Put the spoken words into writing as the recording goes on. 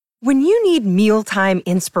When you need mealtime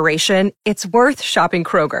inspiration, it's worth shopping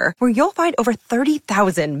Kroger, where you'll find over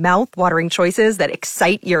 30,000 mouth-watering choices that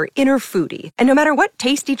excite your inner foodie. And no matter what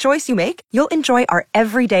tasty choice you make, you'll enjoy our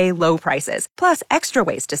everyday low prices, plus extra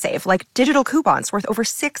ways to save, like digital coupons worth over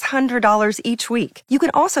 $600 each week. You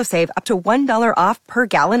can also save up to $1 off per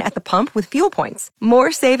gallon at the pump with fuel points.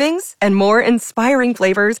 More savings and more inspiring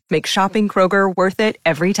flavors make shopping Kroger worth it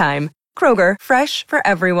every time. Kroger, fresh for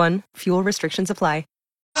everyone. Fuel restrictions apply.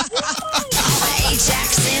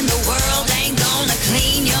 Ajax in the world ain't gonna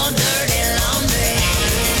clean your dirty laundry.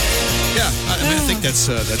 Yeah, I think that's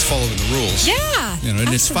following the rules. Yeah. You know,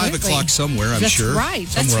 and it's 5 o'clock somewhere, I'm sure. Right.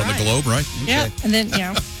 Somewhere on the globe, right? Yeah. Okay. And then,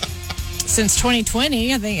 since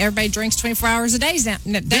 2020, I think everybody drinks 24 hours a day now.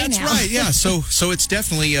 That's right, yeah. So it's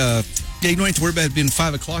definitely, you don't have to worry about it being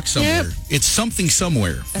 5 o'clock somewhere. Yep. It's something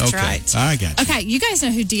somewhere. That's okay. right. I got you. Okay, you guys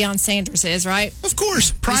know who Deion Sanders is, right? Of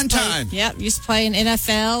course. Prime time. Yep, used to play in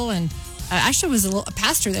NFL and actually was a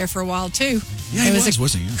pastor there for a while, too. Yeah, he was,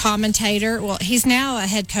 wasn't he? Yeah. Commentator. Well, he's now a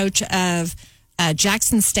head coach of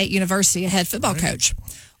Jackson State University, a head football coach.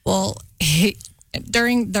 Well,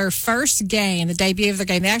 during their first game, the debut of their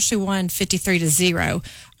game, they actually won 53-0.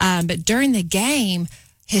 But during the game,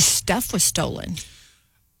 his stuff was stolen.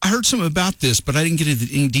 I heard something about this, but I didn't get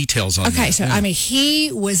into any details on that. Okay, so,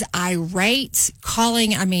 he was irate, calling,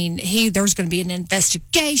 there was going to be an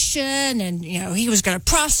investigation, and, he was going to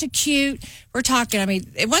prosecute. We're talking,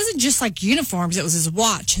 it wasn't just like uniforms. It was his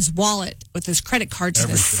watch, his wallet with his credit cards, and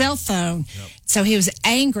his cell phone. Yep. So he was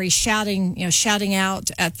angry, shouting out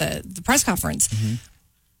at the press conference. Mm-hmm.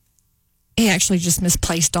 He actually just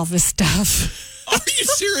misplaced all this stuff. Are you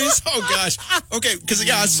serious? Oh, gosh. Okay, because,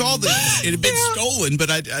 I saw that it had been stolen, but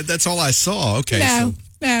that's all I saw. Okay.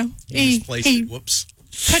 No. He misplaced it. Whoops.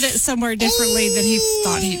 Put it somewhere differently than he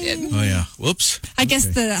thought he did. Oh, yeah. Whoops. I guess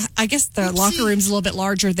the locker room's a little bit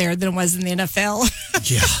larger there than it was in the NFL.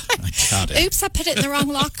 Yeah, I got it. Oops, I put it in the wrong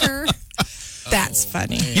locker. That's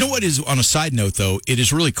funny. You know what is, on a side note, though, it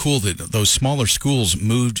is really cool that those smaller schools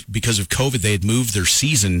moved, because of COVID, they had moved their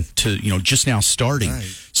season to, just now starting. Right.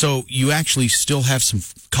 So you actually still have some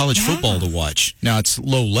college football to watch. Now, it's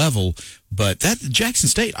low level, but that Jackson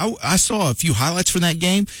State, I saw a few highlights from that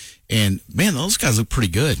game, and, man, those guys look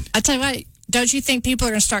pretty good. I tell you what, don't you think people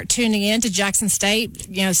are going to start tuning in to Jackson State,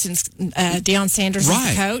 since Deion Sanders is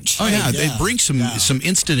the coach? Oh, yeah. They bring some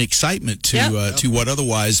instant excitement to what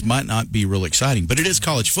otherwise might not be real exciting. But it is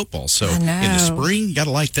college football, so in the spring, you got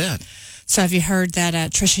to like that. So have you heard that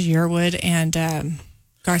Trisha Yearwood and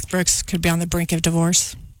Garth Brooks could be on the brink of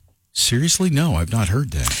divorce? Seriously? No, I've not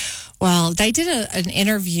heard that. Well, they did an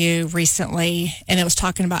interview recently, and it was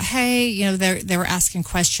talking about, hey, they were asking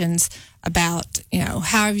questions about,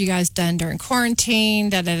 how have you guys done during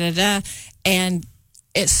quarantine, and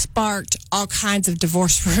it sparked all kinds of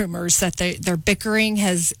divorce rumors that they're bickering.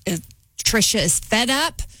 Trisha is fed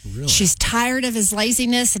up. Really? She's tired of his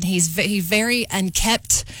laziness, and he's very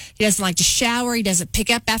unkept. He doesn't like to shower. He doesn't pick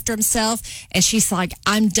up after himself. And she's like,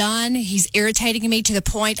 I'm done. He's irritating me to the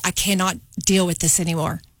point I cannot deal with this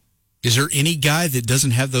anymore. Is there any guy that doesn't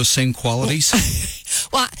have those same qualities?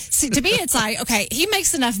 Well, see, to me, it's like, okay, he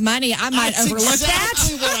makes enough money, I might overlook that. That's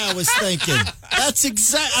exactly what I was thinking. I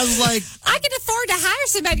was like, I can afford to hire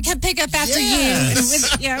somebody to come pick up after you.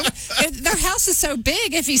 If their house is so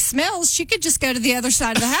big, if he smells, she could just go to the other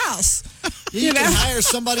side of the house. You can hire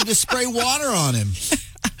somebody to spray water on him.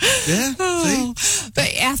 Yeah. Oh.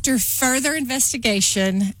 But after further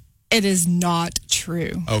investigation, it is not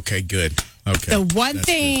true. Okay, good. Okay.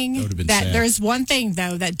 There's one thing,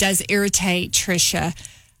 though, that does irritate Trisha.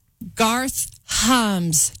 Garth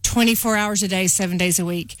hums 24 hours a day, 7 days a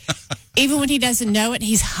week. Even when he doesn't know it,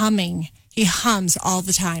 he's humming. He hums all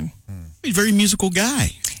the time. He's a very musical guy.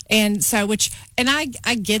 And so,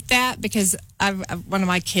 I get that, because one of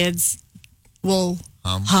my kids will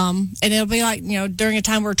hum, and it'll be like, during a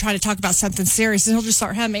time we're trying to talk about something serious, and he'll just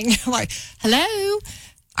start humming. Like, hello?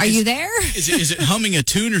 Are you there? Is it humming a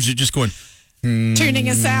tune, or is it just going... tuning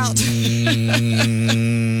us out? Have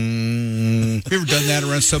you ever done that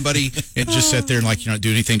around somebody and just sat there and like you're not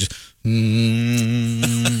doing anything? Just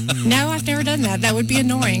No, I've never done that. That would be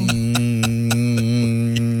annoying.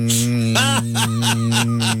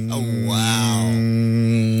 Oh, wow.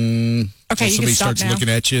 Okay, so somebody starts looking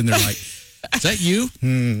at you and they're like, is that you?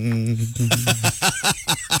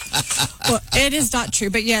 Well, it is not true,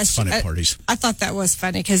 but yes. Fun at parties. I thought that was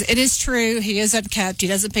funny, because it is true. He is unkept. He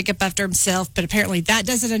doesn't pick up after himself, but apparently that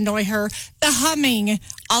doesn't annoy her. The humming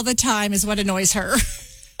all the time is what annoys her.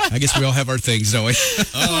 I guess we all have our things, don't we?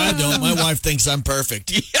 Oh, I don't. My wife thinks I'm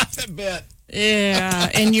perfect. Yeah, I bet. Yeah,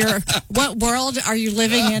 in what world are you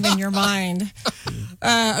living in your mind?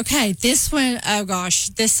 Okay, this one, oh gosh,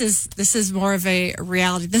 this is more of a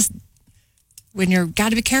reality. When you're got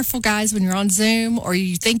to be careful, guys, when you're on Zoom or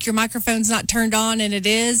you think your microphone's not turned on and it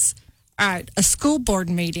is. All right, a school board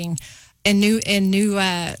meeting in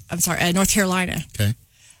North Carolina. Okay.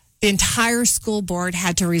 The entire school board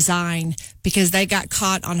had to resign because they got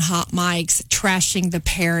caught on hot mics trashing the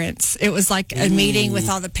parents. It was like a meeting with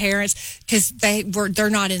all the parents because they're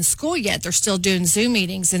not in school yet. They're still doing Zoom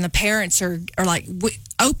meetings, and the parents are like,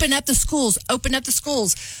 open up the schools, open up the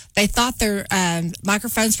schools. They thought their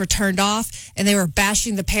microphones were turned off, and they were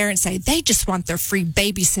bashing the parents, saying they just want their free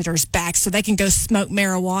babysitters back so they can go smoke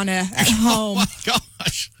marijuana at home. Oh, my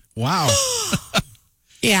gosh. Wow.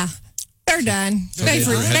 Yeah. They're done. They've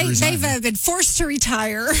resigned. been forced to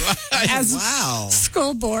retire as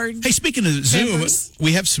school board. Hey, speaking of Zoom, members.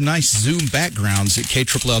 we have some nice Zoom backgrounds at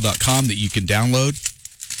KLL.com that you can download.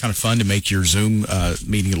 Kind of fun to make your Zoom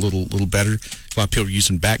meeting a little better. A lot of people are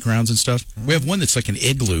using backgrounds and stuff. We have one that's like an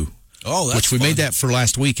igloo. Oh, that's which we made that for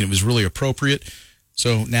last week, and it was really appropriate.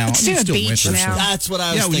 So now Let's do a still beach winter. now. So. That's what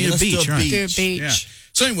I was we thinking. need a Let's beach, do a right? beach. Do a beach. Yeah.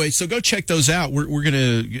 So anyway, so go check those out. We're going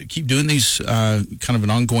to keep doing these kind of an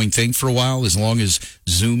ongoing thing for a while, as long as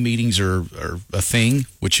Zoom meetings are a thing,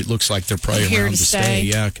 which it looks like they're probably Here around to to stay. stay.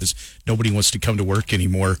 Yeah, because nobody wants to come to work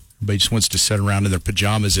anymore. Everybody just wants to sit around in their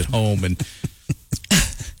pajamas at home and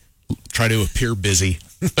try to appear busy.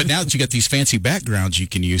 But now that you got these fancy backgrounds you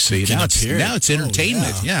can use, see, can now appear. it's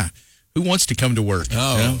entertainment. Oh, yeah. Who wants to come to work?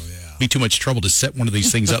 Oh, you know? yeah. Be too much trouble to set one of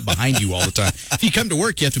these things up behind you all the time. If you come to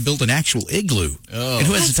work, you have to build an actual igloo. Oh. And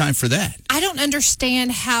who has the time for that? I don't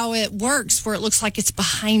understand how it works where it looks like it's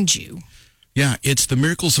behind you. Yeah, it's the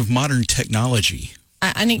miracles of modern technology.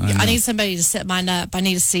 I need somebody to set mine up. I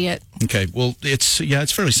need to see it. Okay, well, it's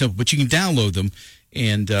fairly simple, but you can download them.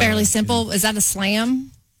 And Fairly simple. Is that a slam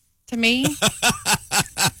to me?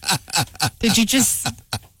 Did you just?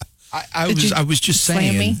 I was just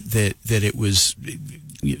slam me? saying that it was.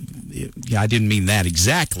 Yeah, I didn't mean that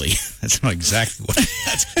exactly. That's not exactly what.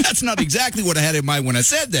 That's not exactly what I had in mind when I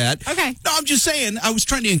said that. Okay. No, I'm just saying I was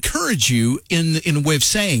trying to encourage you in a way of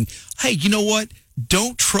saying, hey, you know what?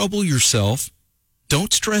 Don't trouble yourself.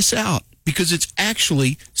 Don't stress out, because it's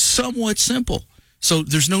actually somewhat simple. So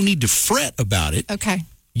there's no need to fret about it. Okay.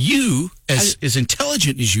 You, as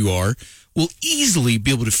intelligent as you are, will easily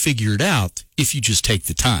be able to figure it out if you just take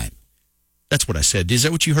the time. That's what I said. Is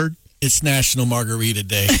that what you heard? It's National Margarita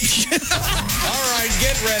Day. All right,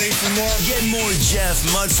 get ready for more. Get more Jeff,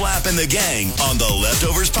 Mudflap, and the gang on the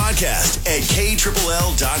Leftovers podcast at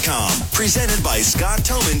KLL.com. Presented by Scott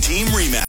Tobin Team Remax.